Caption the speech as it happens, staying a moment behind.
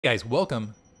Guys,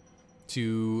 welcome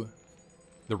to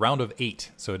the round of 8.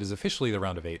 So it is officially the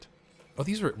round of 8.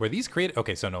 Oh, were these created?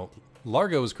 Okay, so no,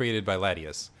 Largo was created by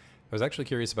Latius. I was actually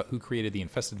curious about who created the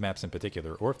infested maps in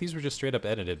particular, or if these were just straight up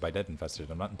edited by Dead Infested.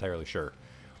 I'm not entirely sure.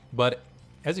 But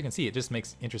as you can see, it just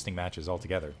makes interesting matches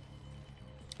altogether.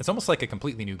 It's almost like a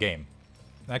completely new game.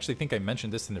 I actually think I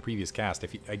mentioned this in the previous cast.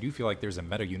 I do feel like there's a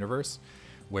meta universe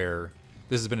where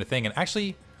this has been a thing, and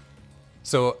actually,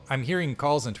 so I'm hearing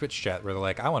calls in Twitch chat where they're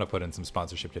like, I want to put in some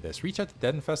sponsorship to this. Reach out to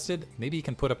Dead Infested. Maybe you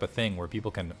can put up a thing where people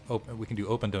can we can do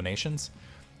open donations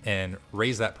and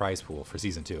raise that prize pool for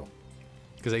Season 2.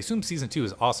 Because I assume Season 2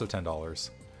 is also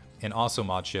 $10 and also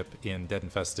mod ship in Dead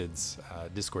Infested's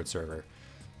Discord server.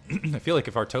 I feel like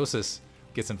if Artosis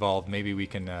gets involved, maybe we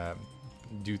can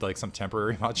do like some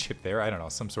temporary mod ship there. I don't know,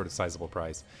 some sort of sizable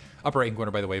prize. Upper right hand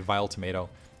corner, by the way, VileTomato.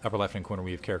 Upper left hand corner,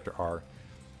 we have CharacterR.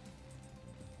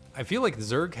 I feel like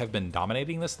Zerg have been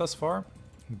dominating this thus far,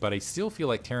 but I still feel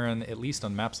like Terran, at least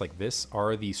on maps like this,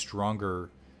 are the stronger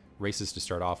races to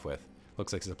start off with.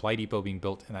 Looks like Supply Depot being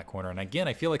built in that corner. And again,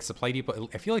 I feel like Supply Depot,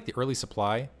 I feel like the early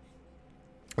supply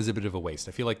is a bit of a waste.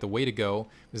 I feel like the way to go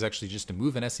is actually just to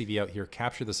move an SCV out here,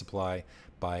 capture the supply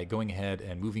by going ahead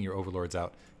and moving your overlords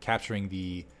out, capturing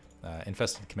the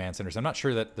infested command centers. I'm not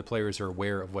sure that the players are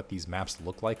aware of what these maps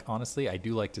look like, honestly. I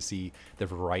do like to see the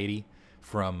variety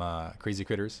from Crazy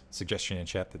Critters. Suggestion in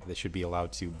chat that they should be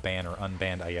allowed to ban or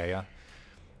unban Ayaya.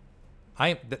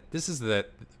 This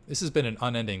has been an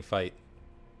unending fight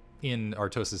in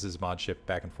Artosis' mod ship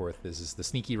back and forth. This is the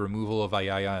sneaky removal of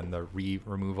Ayaya and the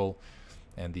re-removal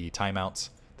and the timeouts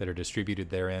that are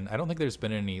distributed therein. I don't think there's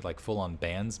been any like full-on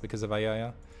bans because of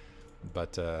Ayaya,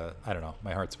 but I don't know.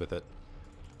 My heart's with it.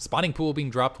 Spawning pool being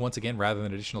dropped once again rather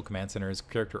than additional command centers.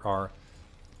 CharacterR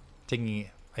taking,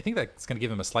 I think that's going to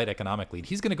give him a slight economic lead.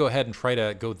 He's going to go ahead and try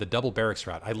to go the double barracks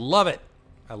route. I love it.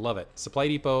 I love it. Supply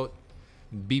Depot,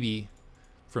 BB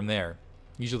from there.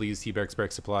 Usually use T-Barracks,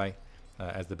 Barracks Supply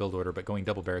as the build order, but going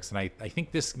double barracks. And I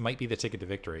think this might be the ticket to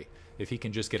victory. If he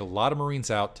can just get a lot of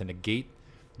Marines out to negate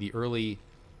the early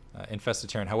infested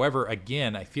Terran. However,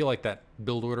 again, I feel like that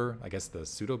build order, I guess the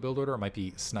pseudo build order, might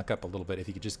be snuck up a little bit if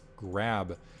he could just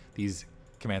grab these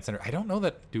command centers. I don't know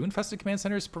that, do infested command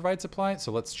centers provide supply?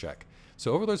 So let's check.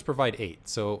 So overlords provide 8.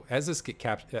 So as this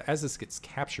gets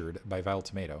captured by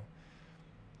VileTomato,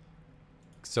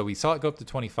 so we saw it go up to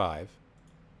 25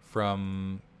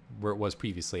 from where it was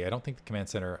previously. I don't think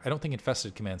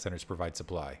infested command centers provide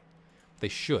supply. They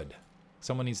should.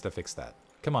 Someone needs to fix that.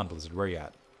 Come on, Blizzard, where are you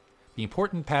at? The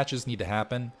important patches need to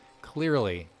happen.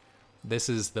 Clearly, this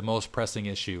is the most pressing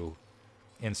issue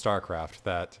in StarCraft,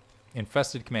 that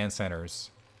infested command centers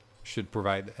should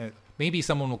provide. Maybe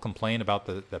someone will complain about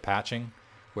the patching,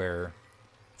 where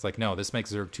it's like, no, this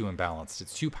makes Zerg too imbalanced.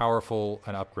 It's too powerful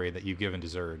an upgrade that you've given to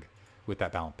Zerg with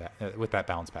that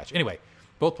balance patch. Anyway,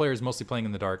 both players mostly playing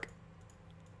in the dark.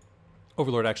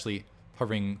 Overlord actually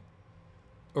hovering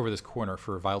over this corner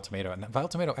for VileTomato, and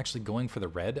VileTomato actually going for the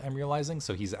red, I'm realizing,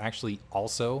 so he's actually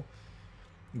also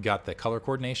got the color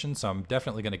coordination, so I'm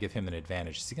definitely going to give him an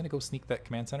advantage. Is he going to go sneak that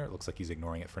command center? It looks like he's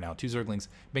ignoring it for now. 2 Zerglings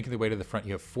making their way to the front.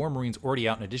 You have 4 Marines already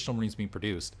out and additional Marines being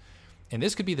produced, and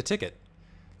this could be the ticket.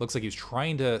 Looks like he's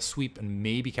trying to sweep and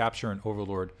maybe capture an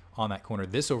Overlord on that corner.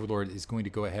 This Overlord is going to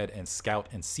go ahead and scout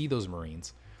and see those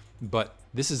Marines. But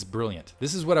this is brilliant.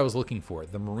 This is what I was looking for.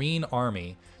 The Marine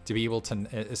army to be able to,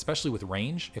 especially with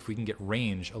range, if we can get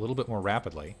range a little bit more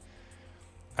rapidly,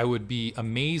 I would be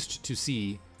amazed to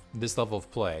see this level of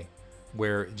play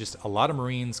where just a lot of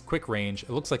Marines, quick range. It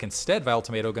looks like instead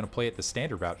VileTomato going to play it the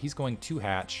standard route. He's going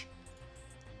 2-hatch.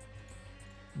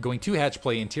 Going 2-hatch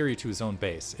play interior to his own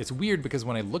base. It's weird because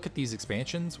when I look at these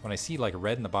expansions, when I see like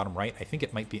red in the bottom right, I think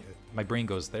it might be, my brain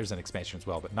goes, there's an expansion as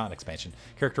well, but not an expansion.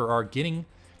 CharacterR getting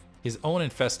his own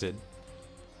infested,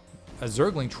 a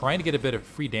Zergling trying to get a bit of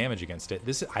free damage against it.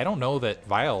 This, I don't know that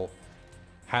Vile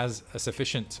has a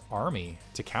sufficient army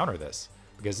to counter this,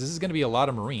 because this is going to be a lot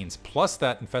of Marines plus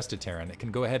that infested Terran. It can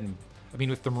go ahead and, I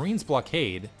mean, with the Marines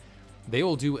blockade, they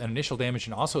will do initial damage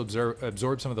and also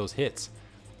absorb some of those hits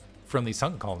from these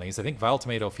sunken colonies. I think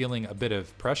VileTomato feeling a bit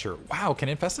of pressure. Wow, can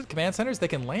infested command centers, they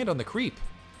can land on the creep.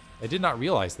 I did not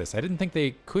realize this. I didn't think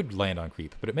they could land on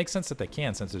creep, but it makes sense that they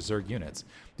can since they're Zerg units.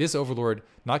 This Overlord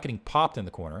not getting popped in the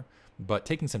corner, but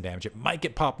taking some damage. It might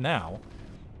get popped now,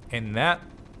 and that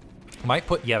might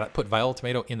put, yeah, that put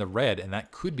VileTomato in the red, and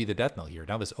that could be the death knell here.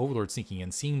 Now this Overlord sneaking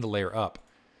in, seeing the layer up,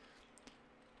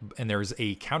 and there's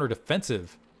a counter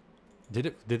defensive.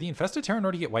 Did the infested Terran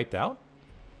already get wiped out?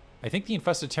 I think the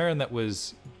infested Terran that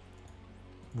was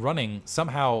running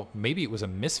somehow, maybe it was a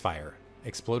misfire.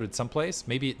 Exploded someplace.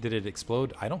 Maybe did it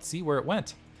explode? I don't see where it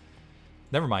went.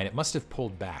 Never mind, it must have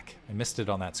pulled back. I missed it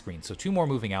on that screen. So 2 more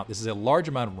moving out. This is a large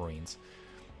amount of Marines.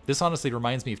 This honestly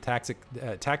reminds me of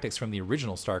tactics from the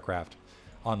original StarCraft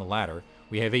on the ladder.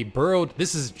 We have a burrowed...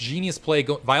 This is genius play.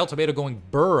 VileTomato going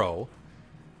burrow.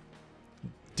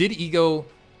 Did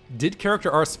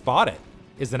CharacterR spot it?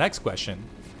 Is the next question.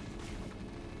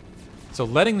 So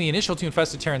letting the initial 2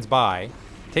 Infested Terrans by,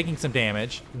 taking some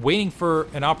damage, waiting for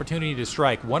an opportunity to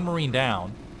strike. 1 Marine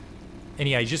down. And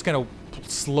yeah, he's just going to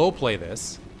slow play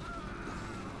this.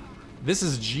 This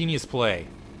is genius play.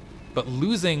 But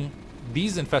losing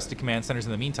these infested command centers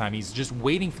in the meantime, he's just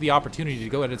waiting for the opportunity to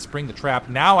go ahead and spring the trap.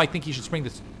 Now I think he should spring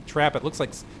the trap. It looks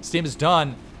like Stim is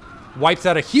done. Wipes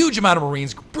out a huge amount of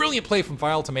Marines. Brilliant play from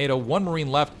VileTomato. 1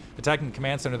 Marine left attacking the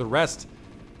command center. The rest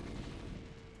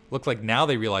look like now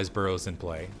they realize Burrow's in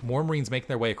play. More Marines making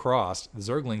their way across. The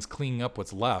Zerglings cleaning up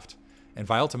what's left. And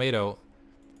VileTomato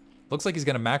looks like he's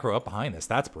going to macro up behind this.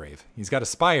 That's brave. He's got a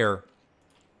Spire.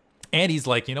 And he's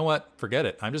like, you know what? Forget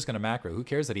it. I'm just going to macro. Who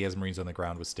cares that he has Marines on the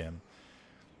ground with Stim?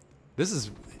 This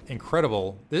is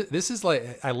incredible. This is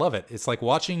like, I love it. It's like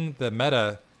watching the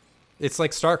meta. It's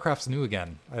like StarCraft's new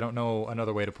again. I don't know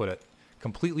another way to put it.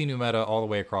 Completely new meta all the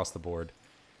way across the board.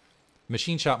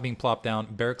 Machine shop being plopped down.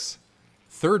 Barracks.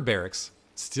 3rd barracks.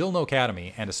 Still no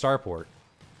academy. And a starport.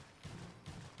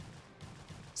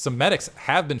 Some medics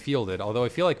have been fielded, although I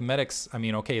feel like medics, I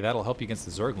mean, okay, that'll help you against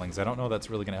the Zerglings. I don't know that's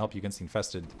really going to help you against the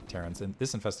Infested Terrans. And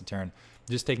this Infested Terran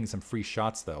just taking some free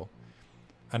shots, though.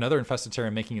 Another Infested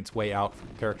Terran making its way out from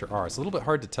CharacterR. It's a little bit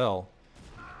hard to tell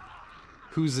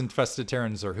whose Infested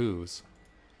Terrans are whose.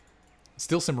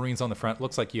 Still some Marines on the front.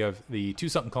 Looks like you have the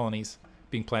 2-something colonies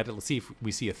being planted. Let's see if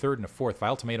we see a 3rd and a 4th.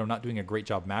 VileTomato not doing a great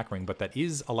job macroing, but that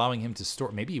is allowing him to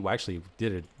store. Maybe he actually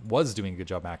was doing a good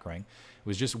job macroing.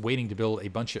 Was just waiting to build a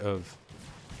bunch of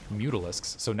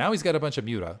Mutalisks. So now he's got a bunch of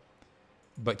Muta.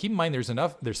 But keep in mind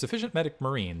there's sufficient medic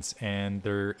Marines, and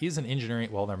there is an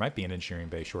engineering, well, there might be an engineering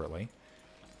base shortly.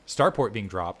 Starport being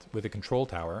dropped with a control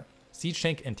tower. Siege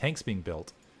tank and tanks being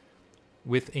built.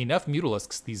 With enough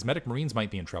Mutalisks, these medic Marines might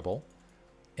be in trouble.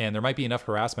 And there might be enough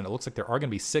harassment. It looks like there are going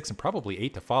to be 6 and probably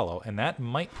 8 to follow. And that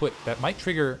might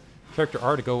trigger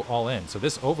CharacterR to go all in. So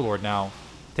this Overlord now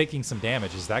taking some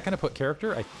damage. Is that going to put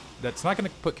character? That's not going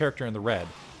to put character in the red.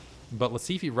 But let's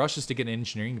see if he rushes to get an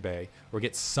engineering bay or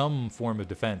get some form of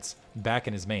defense back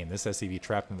in his main. This SCV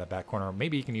trapped in that back corner.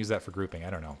 Maybe he can use that for grouping. I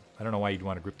don't know. I don't know why you'd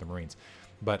want to group the Marines.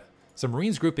 But some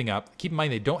Marines grouping up. Keep in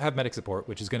mind they don't have medic support,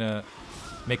 which is going to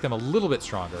make them a little bit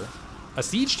stronger. A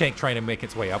siege tank trying to make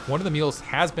its way up. One of the mules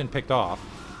has been picked off.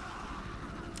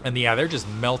 And yeah, they're just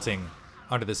melting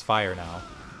under this fire now.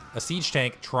 A siege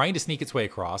tank trying to sneak its way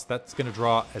across. That's going to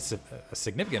draw a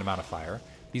significant amount of fire.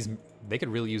 They could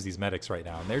really use these medics right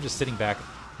now. And they're just sitting back.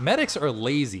 Medics are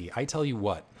lazy, I tell you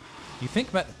what. You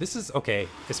think this is okay.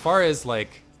 As far as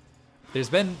like, there's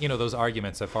been, you know, those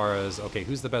arguments as far as, okay,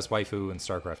 who's the best waifu in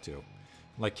StarCraft 2?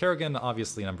 Like Kerrigan,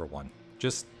 obviously #1.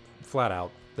 Just flat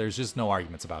out. There's just no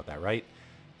arguments about that, right?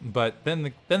 But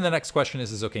then the next question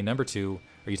is okay, #2,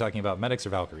 are you talking about medics or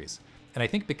Valkyries? And I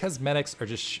think because medics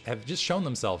have just shown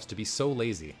themselves to be so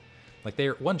lazy, like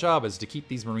their one job is to keep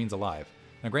these Marines alive.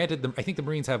 Now granted, I think the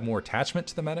Marines have more attachment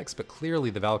to the medics, but clearly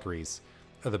the Valkyries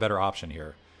are the better option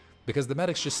here. Because the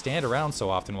medics just stand around so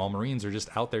often while Marines are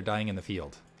just out there dying in the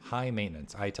field. High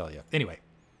maintenance, I tell you. Anyway.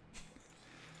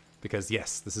 Because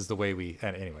yes, this is the way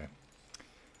anyway.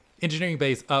 Engineering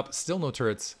base up, still no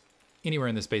turrets anywhere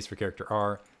in this base for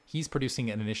CharacterR. He's producing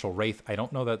an initial Wraith. I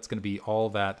don't know that's going to be all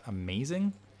that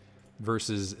amazing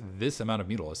versus this amount of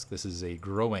Mutalisk. This is a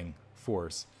growing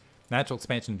force. Natural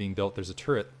expansion being built. There's a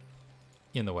turret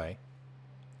in the way.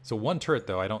 So 1 turret,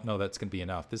 though, I don't know that's going to be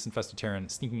enough. This Infested Terran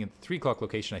sneaking in the 3 o'clock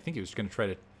location. I think he was going to try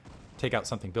to take out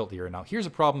something built here. Now, here's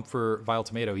a problem for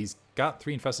VileTomato. He's got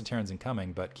 3 Infested Terrans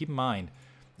incoming, but keep in mind,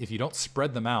 if you don't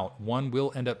spread them out, one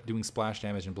will end up doing splash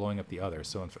damage and blowing up the other.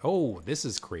 So, oh, this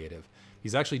is creative.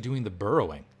 He's actually doing the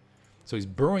burrowing. So he's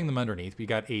burrowing them underneath. We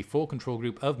got a full control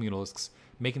group of Mutalisks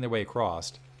making their way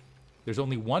across. There's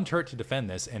only 1 turret to defend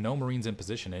this and no Marines in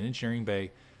position. An engineering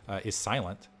bay is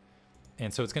silent.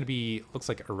 And so it's going to be, looks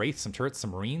like a Wraith, some turrets, some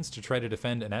Marines to try to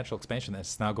defend a natural expansion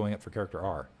that's now going up for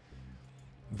CharacterR.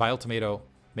 VileTomato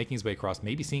making his way across,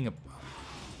 maybe seeing a...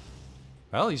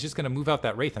 Well, he's just going to move out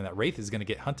that Wraith, and that Wraith is going to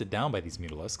get hunted down by these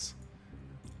Mutalisks.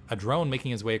 A drone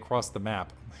making his way across the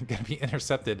map. Going to be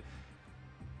intercepted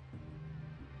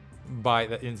by...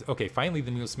 Okay, finally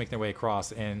the Mutalisks make their way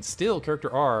across, and still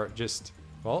CharacterR just...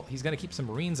 Well, he's going to keep some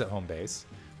Marines at home base,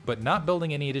 but not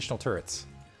building any additional turrets.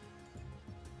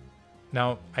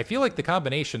 Now, I feel like the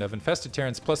combination of Infested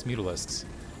Terrans plus Mutalisks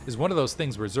is one of those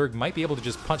things where Zerg might be able to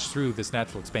just punch through this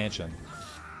natural expansion.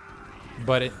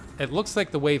 But it looks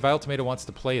like the way VileTomato wants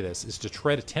to play this is to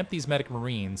try to tempt these medic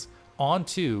marines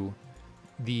onto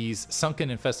these sunken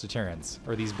infested Terrans,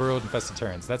 or these burrowed infested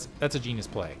Terrans. That's a genius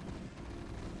play.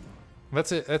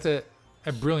 That's a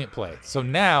brilliant play. So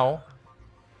now,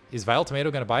 is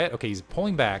VileTomato going to buy it? Okay, he's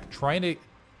pulling back, trying to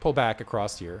pull back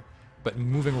across here, but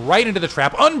moving right into the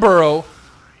trap. Unburrow!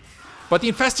 But the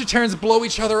infested Terrans blow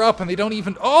each other up, and they don't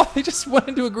even... Oh, they just went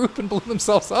into a group and blew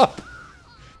themselves up.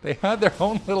 They had their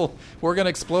own little, we're going to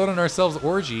explode on ourselves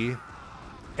orgy,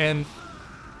 and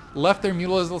left their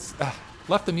mutas,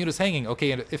 left the mutas hanging.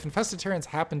 Okay, and if infested Terrans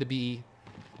happen to be...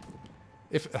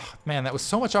 man, that was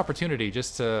so much opportunity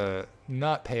just to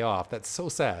not pay off. That's so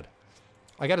sad.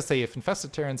 I gotta say, if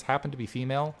infested Terrans happen to be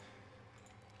female,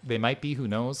 they might be, who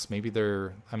knows? Maybe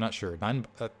they're, I'm not sure.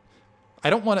 I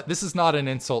don't want to, this is not an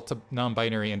insult to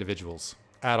non-binary individuals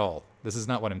at all. This is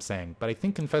not what I'm saying. But I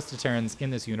think infested Terrans in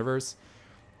this universe,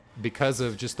 because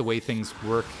of just the way things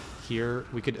work here,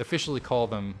 we could officially call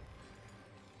them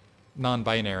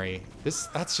non-binary.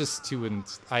 That's just too,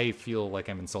 I feel like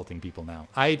I'm insulting people now.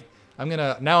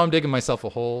 Now I'm digging myself a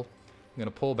hole. I'm gonna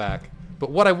pull back.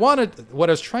 But what I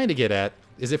was trying to get at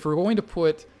is, if we're going to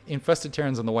put infested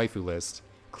Terrans on the waifu list,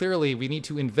 clearly we need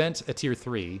to invent a tier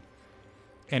 3,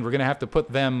 and we're gonna have to put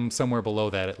them somewhere below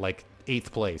that at like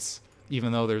 8th place,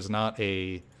 even though there's not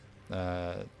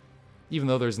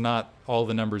all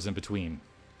the numbers in between.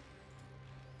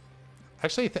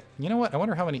 Actually, you know what? I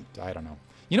wonder how many, I don't know.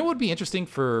 You know what would be interesting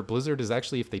for Blizzard is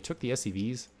actually if they took the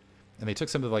SCVs and they took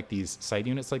some of like these side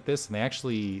units like this and they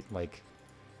actually like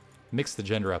mixed the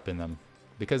gender up in them.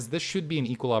 Because this should be an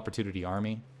equal opportunity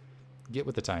army. Get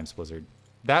with the times, Blizzard.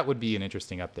 That would be an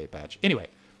interesting update patch. Anyway,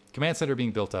 command center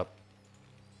being built up.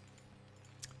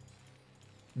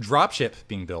 Dropship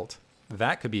being built.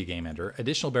 That could be a game ender.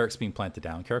 Additional barracks being planted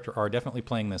down. CharacterR definitely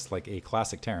playing this like a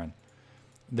classic Terran.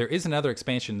 There is another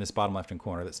expansion in this bottom left-hand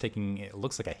corner that's taking, it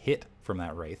looks like a hit from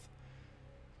that Wraith.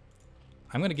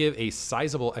 I'm going to give a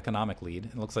sizable economic lead.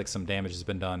 It looks like some damage has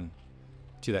been done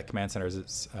to that command center as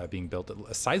it's being built.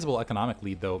 A sizable economic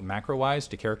lead, though, macro-wise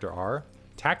to CharacterR.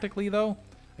 Tactically, though,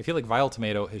 I feel like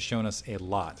VileTomato has shown us a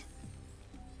lot.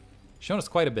 Shown us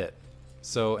quite a bit.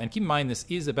 So, and keep in mind, this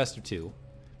is a best of 2.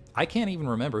 I can't even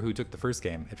remember who took the first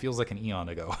game. It feels like an eon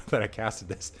ago that I casted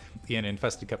this in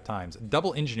Infested Cup times.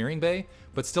 Double engineering bay,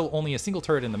 but still only a single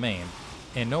turret in the main,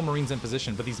 and no marines in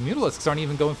position. But these mutalisks aren't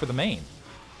even going for the main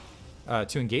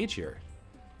to engage here.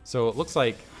 So it looks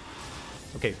like,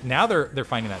 okay, now they're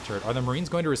finding that turret. Are the marines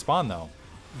going to respond though?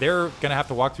 They're going to have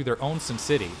to walk through their own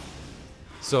SimCity.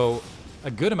 So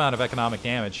a good amount of economic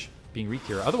damage being wreaked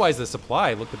here. Otherwise, the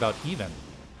supply looked about even.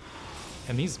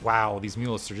 And these, wow, these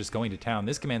mutalisks are just going to town.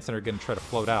 This command center is going to try to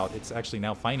float out. It's actually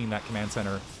now finding that command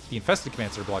center, the infested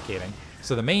command center blockading.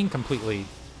 So the main completely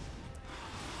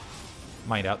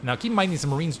mined out. Now keep in mind, these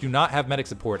marines do not have medic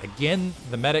support. Again,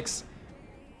 the medics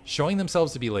showing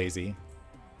themselves to be lazy.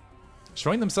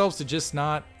 Showing themselves to just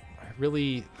not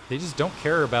really, they just don't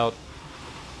care about,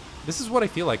 this is what I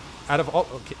feel like. Out of all,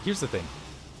 okay, here's the thing.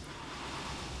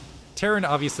 Terran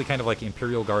obviously kind of like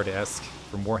Imperial Guard-esque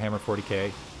from Warhammer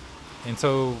 40k. And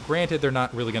so, granted, they're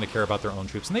not really going to care about their own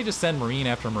troops. And they just send Marine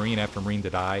after Marine after Marine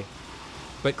to die.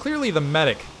 But clearly the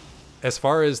medic, as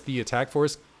far as the attack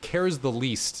force, cares the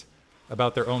least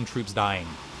about their own troops dying.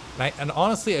 And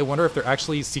honestly, I wonder if they're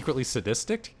actually secretly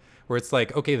sadistic. Where it's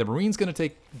like, okay, the Marine's going to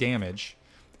take damage.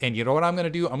 And you know what I'm going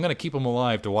to do? I'm going to keep them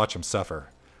alive to watch them suffer.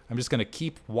 I'm just going to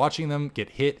keep watching them get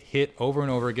hit over and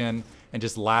over again. And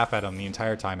just laugh at them the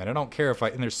entire time. And I don't care if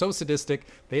and they're so sadistic,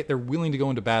 they're willing to go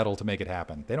into battle to make it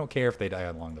happen. They don't care if they die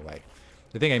along the way.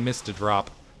 I think I missed a drop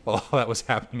while all that was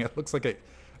happening. It looks like it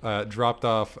dropped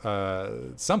off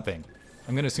something.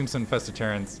 I'm going to assume some infested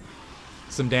Terrans,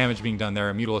 some damage being done there.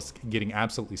 A Mutalisk getting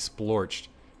absolutely splorched.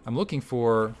 I'm looking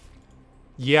for,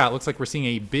 yeah, it looks like we're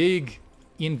seeing a big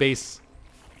in-base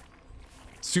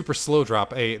super slow drop.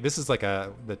 This is like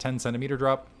the 10 centimeter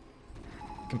drop.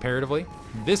 Comparatively,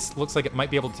 this looks like it might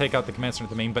be able to take out the command center at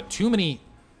the main, but too many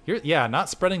here, yeah, not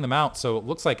spreading them out. So it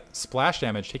looks like splash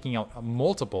damage taking out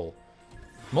multiple,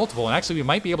 and actually we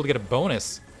might be able to get a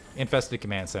bonus infested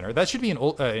command center. That should be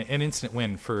an instant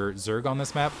win for Zerg on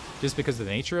this map, just because of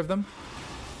the nature of them.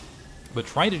 But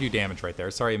trying to do damage right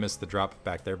there. Sorry I missed the drop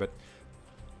back there, but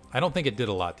I don't think it did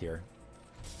a lot here.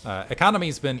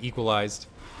 Economy's been equalized.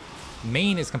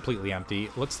 Main is completely empty.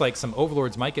 Looks like some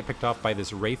overlords might get picked off by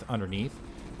this Wraith underneath.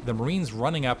 The Marines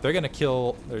running up, they're going to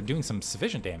kill, they're doing some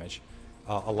sufficient damage,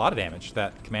 a lot of damage,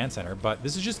 that command center, but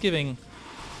this is just giving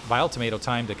VileTomato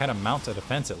time to kind of mount a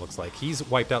defense, it looks like. He's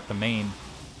wiped out the main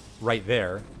right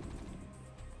there.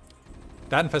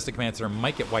 That infested command center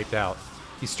might get wiped out.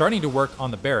 He's starting to work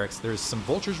on the barracks. There's some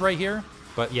vultures right here,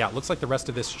 but yeah, it looks like the rest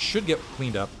of this should get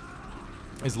cleaned up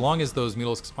as long as those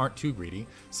Mutalisks aren't too greedy.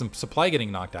 Some supply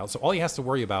getting knocked out, so all he has to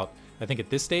worry about, I think at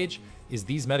this stage, is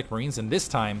these medic marines, and this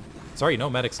time, sorry, no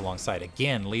medics alongside.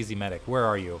 Again, lazy medic, where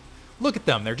are you? Look at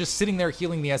them, they're just sitting there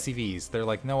healing the SCVs. They're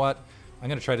like, you know what, I'm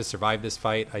gonna try to survive this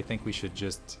fight. I think we should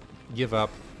just give up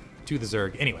to the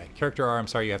Zerg. Anyway, CharacterR, I'm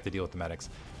sorry you have to deal with the medics.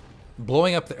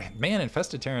 Blowing up, man,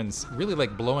 Infested Terrans really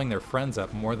like blowing their friends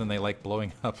up more than they like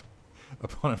blowing up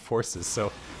opponent forces.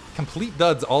 So complete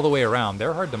duds all the way around.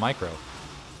 They're hard to micro.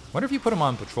 Wonder if you put them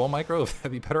on patrol micro, if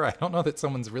that'd be better. I don't know that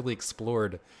someone's really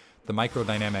explored the micro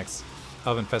dynamics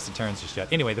of Infested Terrans just yet.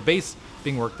 Anyway, the base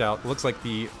being worked out. Looks like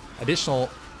the additional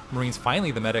Marines,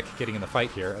 finally the medic getting in the fight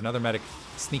here. Another medic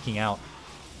sneaking out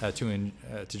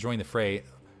to join the fray.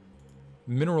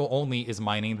 Mineral only is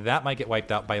mining. That might get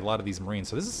wiped out by a lot of these Marines.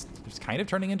 So this is kind of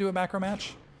turning into a macro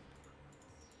match.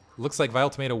 Looks like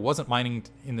VileTomato wasn't mining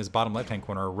in this bottom left-hand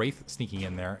corner. A Wraith sneaking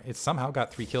in there. It somehow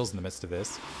got 3 kills in the midst of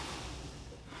this.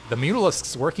 The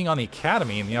Mutalisks working on the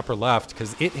Academy in the upper left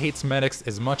because it hates medics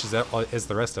as much as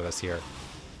the rest of us here.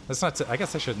 That's not. I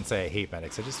guess I shouldn't say I hate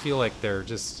medics. I just feel like they're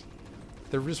just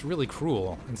really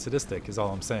cruel and sadistic is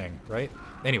all I'm saying, right?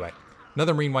 Anyway,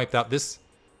 another Marine wiped out. This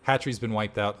hatchery's been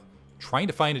wiped out. Trying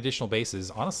to find additional bases,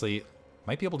 honestly,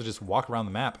 might be able to just walk around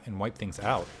the map and wipe things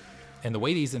out. And the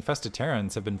way these Infested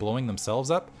Terrans have been blowing themselves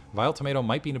up, VileTomato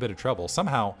might be in a bit of trouble.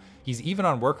 Somehow, he's even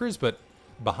on workers, but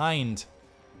behind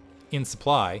in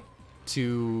supply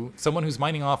to someone who's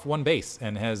mining off one base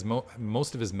and has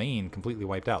most of his main completely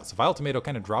wiped out. So VileTomato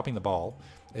kind of dropping the ball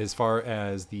as far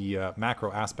as the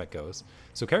macro aspect goes.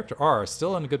 So CharacterR is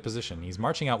still in a good position. He's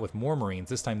marching out with more Marines.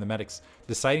 This time the medics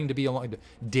deciding to be along,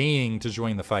 deigning to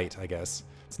join the fight, I guess.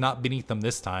 It's not beneath them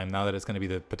this time, now that it's going to be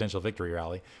the potential victory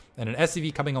rally. And an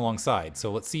SCV coming alongside.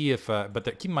 So let's see if, but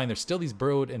keep in mind, there's still these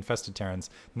burrowed Infested Terrans.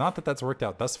 Not that that's worked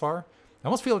out thus far. I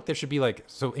almost feel like there should be like,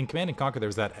 so in Command & Conquer,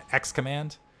 there's that X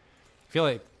command. I feel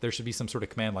like there should be some sort of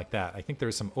command like that. I think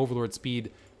there's some Overlord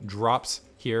speed drops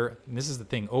here. And this is the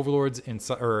thing, Overlords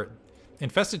or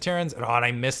Infested Terrans. Oh, and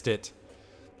I missed it.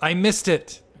 I missed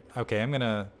it. Okay, I'm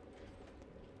gonna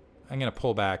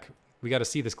pull back. We got to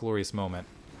see this glorious moment.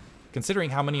 Considering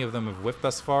how many of them have whiffed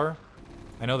thus far,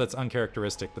 I know that's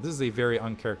uncharacteristic, but this is a very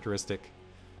uncharacteristic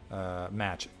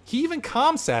match. He even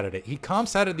comsatted it. He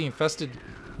comsatted the Infested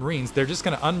Marines. They're just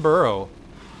gonna unburrow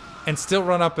and still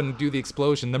run up and do the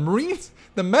explosion. The Marines,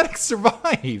 the medics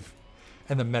survive.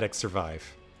 And the medics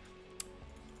survive.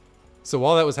 So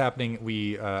while that was happening,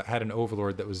 we had an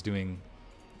Overlord that was doing,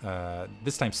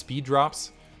 this time, speed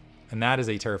drops. And that is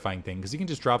a terrifying thing, because you can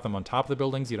just drop them on top of the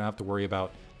buildings. You don't have to worry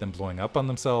about them blowing up on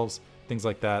themselves, things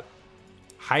like that.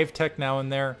 Hive tech now in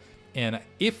there. And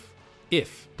if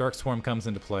Dark Swarm comes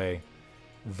into play,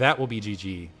 that will be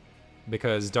GG.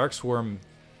 Because Dark Swarm,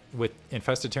 with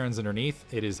Infested Terrans underneath,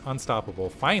 it is unstoppable.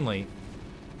 Finally,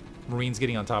 Marines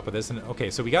getting on top of this. And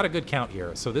okay, so we got a good count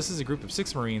here. So this is a group of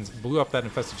 6 Marines, blew up that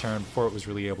Infested Terran before it was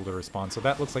really able to respond. So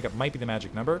that looks like it might be the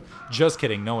magic number. Just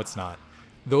kidding, no it's not.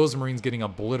 Those Marines getting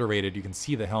obliterated. You can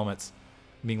see the helmets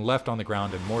being left on the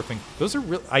ground and morphing. Those are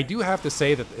real. I do have to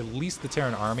say that at least the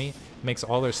Terran army makes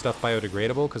all their stuff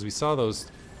biodegradable, because we saw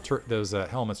those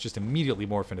helmets just immediately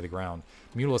morph into the ground.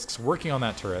 Mutalisks working on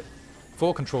that turret.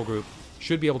 Full control group.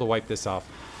 Should be able to wipe this off.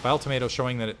 VileTomato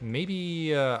showing that it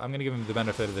maybe, I'm going to give him the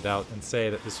benefit of the doubt and say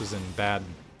that this was in bad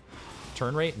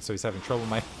turn rate, and so he's having trouble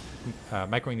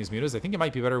microing these mutas. I think it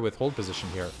might be better with hold position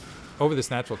here. Over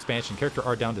this natural expansion,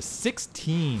 CharacterR down to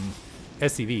 16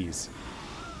 SCVs.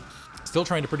 Still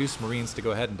trying to produce Marines to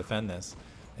go ahead and defend this.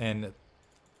 And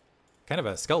kind of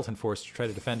a skeleton force to try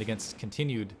to defend against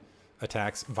continued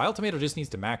attacks. VileTomato just needs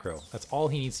to macro. That's all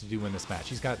he needs to do in this match.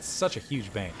 He's got such a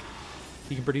huge bank.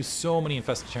 He can produce so many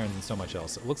Infested Terrans and so much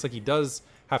else. It looks like he does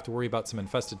have to worry about some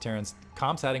Infested Terrans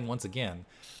comsatting once again.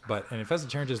 But an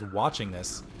Infested Terran just watching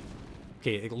this,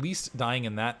 okay, at least dying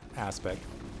in that aspect.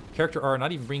 CharacterR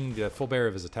not even bringing the full bear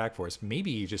of his attack force.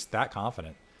 Maybe just that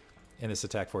confident in this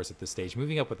attack force at this stage.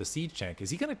 Moving up with the Siege Tank. Is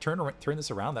he going to turn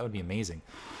this around? That would be amazing.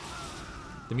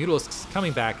 The Mutalisks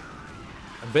coming back.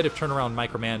 A bit of turnaround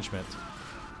micromanagement.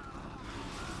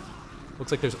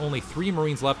 Looks like there's only 3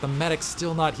 Marines left. The medic's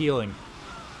still not healing.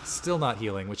 Still not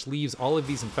healing, which leaves all of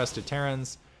these Infested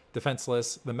Terrans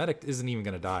defenseless. The medic isn't even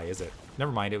going to die, is it?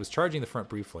 Never mind, it was charging the front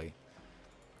briefly.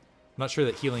 I'm not sure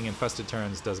that healing Infested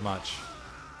Terrans does much.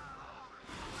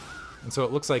 And so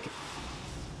it looks like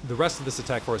the rest of this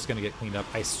attack force is going to get cleaned up.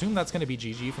 I assume that's going to be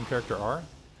GG from CharacterR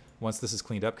once this is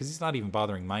cleaned up, because he's not even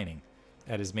bothering mining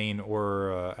at his main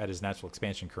or at his natural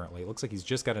expansion currently. It looks like he's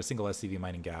just got a single SCV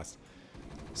mining gas.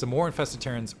 Some more Infested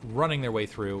Terrans running their way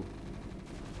through.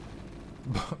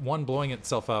 one blowing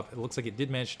itself up. It looks like it did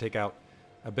manage to take out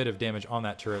a bit of damage on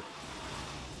that turret.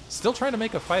 Still trying to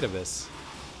make a fight of this.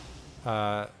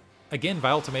 Again,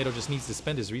 VileTomato just needs to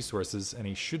spend his resources, and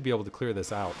he should be able to clear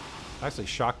this out. Actually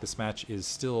shocked this match is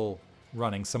still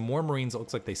running. Some more Marines, it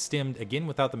looks like they stimmed, again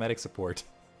without the medic support.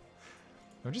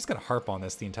 I'm just going to harp on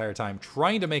this the entire time,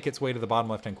 trying to make its way to the bottom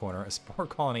left-hand corner. A Spore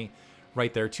Colony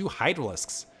right there. 2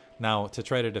 Hydralisks now to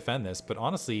try to defend this. But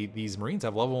honestly, these Marines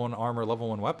have level 1 armor, level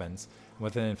 1 weapons.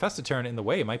 With an Infested Terran in the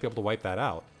way, it might be able to wipe that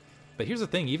out. But here's the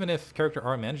thing, even if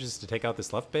CharacterR manages to take out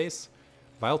this left base,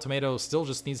 VileTomato still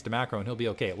just needs to macro and he'll be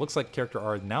okay. It looks like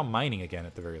CharacterR now mining again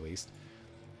at the very least.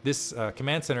 This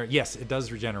command center, yes, it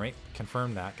does regenerate.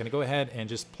 Confirm that. Going to go ahead and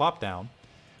just plop down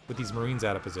with these Marines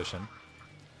out of position.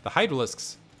 The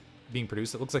Hydralisks being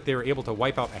produced, it looks like they were able to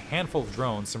wipe out a handful of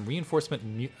drones, some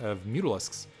reinforcement of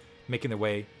Mutalisks making their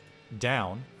way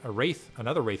down. A Wraith,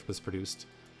 another Wraith was produced.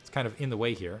 It's kind of in the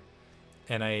way here.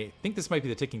 And I think this might be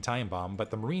the ticking time bomb, but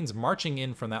the Marines marching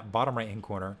in from that bottom right-hand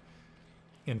corner.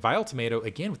 And VileTomato,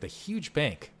 again with a huge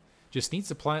bank, just needs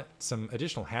to plant some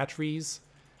additional hatcheries,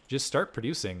 just start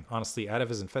producing, honestly, out of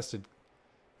his infested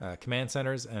command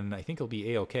centers, and I think he'll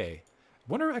be A-okay.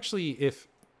 I wonder actually if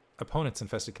opponents'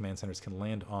 infested command centers can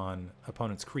land on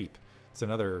opponents' creep. It's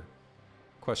another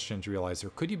question to realize.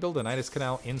 Or could you build a Nidus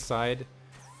Canal inside?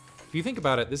 If you think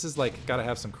about it, this is like, gotta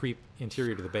have some creep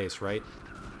interior to the base, right?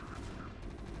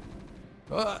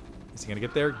 Is he gonna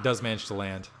get there? Does manage to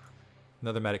land.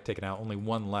 Another medic taken out, only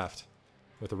 1 left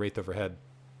with a Wraith overhead.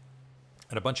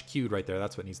 And a bunch queued right there,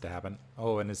 that's what needs to happen.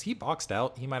 Oh, and is he boxed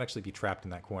out? He might actually be trapped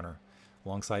in that corner.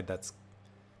 Alongside this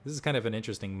is kind of an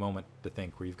interesting moment to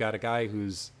think, where you've got a guy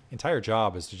whose entire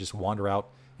job is to just wander out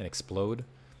and explode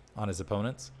on his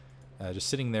opponents. Just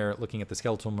sitting there looking at the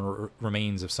skeletal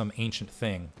remains of some ancient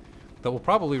thing that will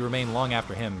probably remain long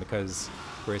after him, because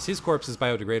whereas his corpse is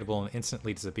biodegradable and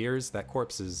instantly disappears, that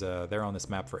corpse is there on this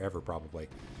map forever probably.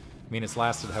 I mean, it's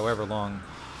lasted however long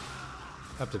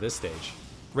up to this stage.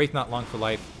 Wraith not long for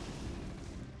life.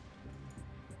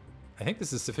 I think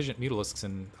this is sufficient Mutalisks,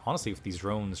 and honestly, with these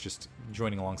drones just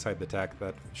joining alongside the attack,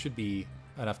 that should be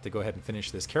enough to go ahead and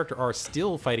finish this. CharacterR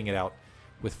still fighting it out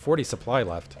with 40 supply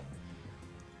left.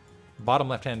 Bottom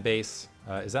left-hand base.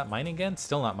 Is that mining again?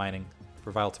 Still not mining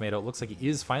for VileTomato. It looks like he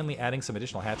is finally adding some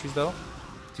additional hatcheries, though,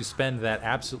 to spend that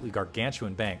absolutely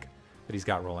gargantuan bank that he's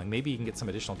got rolling. Maybe he can get some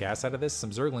additional gas out of this.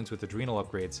 Some Zerglings with adrenal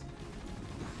upgrades.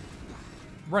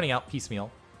 Running out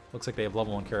piecemeal. Looks like they have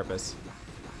level 1 Carapace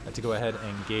to go ahead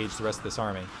and engage the rest of this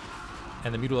army.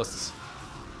 And the Mutalisks,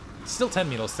 still 10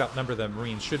 Mutalisks outnumber the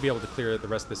Marines, should be able to clear the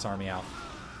rest of this army out.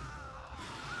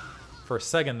 For a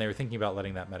second, they were thinking about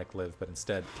letting that medic live, but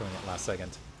instead killing it last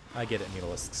second. I get it,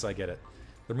 Mutalisks, I get it.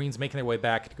 The Marines making their way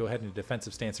back to go ahead in a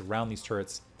defensive stance around these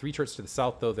turrets. 3 turrets to the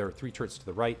south, though. There are 3 turrets to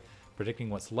the right, predicting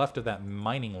what's left of that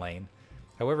mining lane.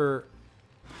 However,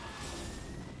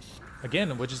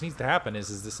 again, what just needs to happen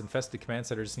is this infested command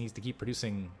center just needs to keep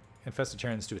producing infested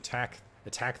Terrans to attack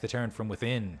the Terran from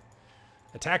within.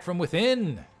 Attack from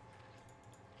within!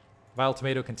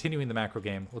 VileTomato continuing the macro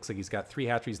game. Looks like he's got 3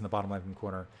 hatcheries in the bottom left-hand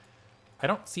corner. I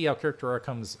don't see how CharacterR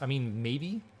comes... I mean,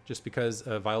 maybe, just because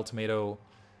of VileTomato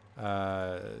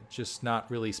just not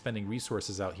really spending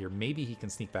resources out here. Maybe he can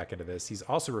sneak back into this. He's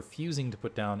also refusing to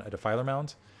put down a Defiler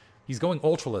Mound. He's going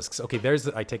Ultralisks. Okay, there's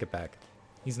the... I take it back.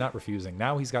 He's not refusing.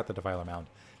 Now he's got the Defiler Mound.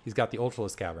 He's got the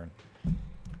Ultralisk Cavern.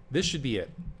 This should be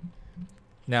it.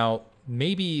 Now,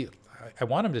 maybe I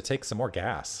want him to take some more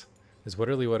gas, is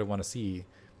really what I want to see.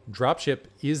 Dropship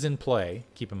is in play,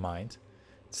 keep in mind.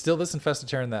 Still this Infested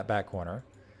Terran in that back corner.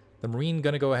 The Marine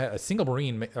going to go ahead, a single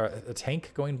Marine, a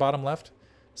tank going bottom left.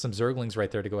 Some Zerglings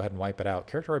right there to go ahead and wipe it out.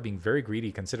 CharacterR being very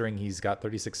greedy considering he's got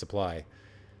 36 supply.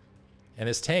 And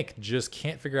this tank just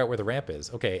can't figure out where the ramp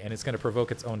is. Okay, and it's going to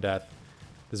provoke its own death.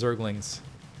 The Zerglings.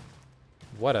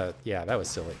 Yeah, that was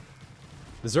silly.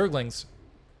 The Zerglings,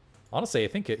 honestly, I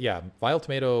think,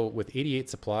 VileTomato with 88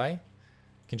 supply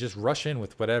can just rush in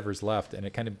with whatever's left, and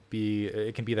it can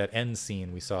be that end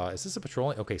scene we saw. Is this a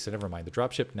patrolling? Okay, so never mind. The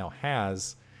dropship now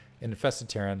has an Infested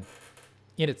Terran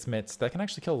in its midst that can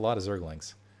actually kill a lot of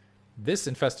Zerglings. This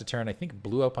Infested Terran, I think,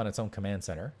 blew up on its own command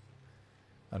center,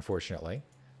 unfortunately.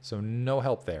 So no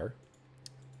help there.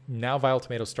 Now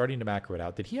VileTomato starting to macro it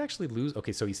out. Did he actually lose?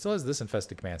 Okay, so he still has this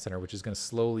Infested Command Center, which is going to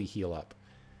slowly heal up.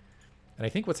 And I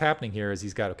think what's happening here is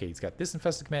he's got this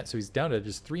Infested Command, so he's down to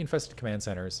just 3 Infested Command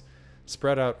Centers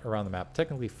spread out around the map.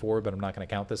 Technically 4, but I'm not going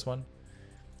to count this one.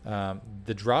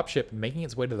 The dropship making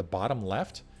its way to the bottom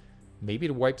left, maybe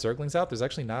to wipe Zerglings out. There's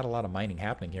actually not a lot of mining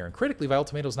happening here. And critically,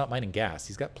 VileTomato's not mining gas.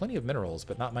 He's got plenty of minerals,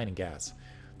 but not mining gas.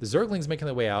 The Zerglings making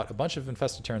their way out, a bunch of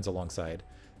Infested Terrans alongside.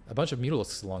 a bunch of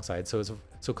Mutalisks alongside. So it's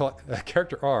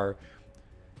character R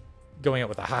going out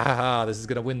with a ha ha ha, this is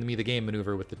going to win me the game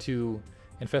maneuver with the 2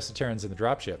 Infested Terrans in the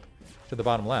dropship to the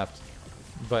bottom left.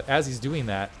 But as he's doing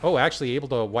that, oh, actually able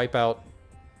to wipe out.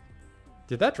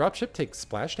 Did that dropship take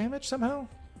splash damage somehow?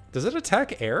 Does it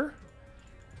attack air?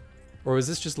 Or is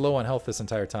this just low on health this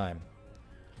entire time?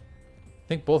 I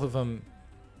think both of them...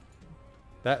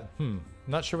 That, I'm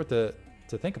not sure what to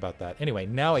think about that. Anyway,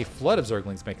 now a flood of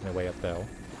Zerglings making their way up, though.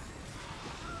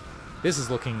 This is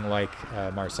looking like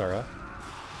Marsara.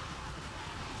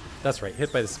 That's right,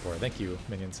 hit by the Spore. Thank you,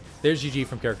 minions. There's GG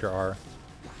from character R.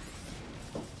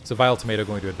 So VileTomato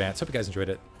going to advance. Hope you guys enjoyed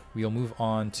it. We'll move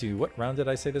on to, what round did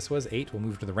I say this was? 8. We'll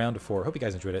move to the round of 4. Hope you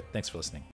guys enjoyed it. Thanks for listening.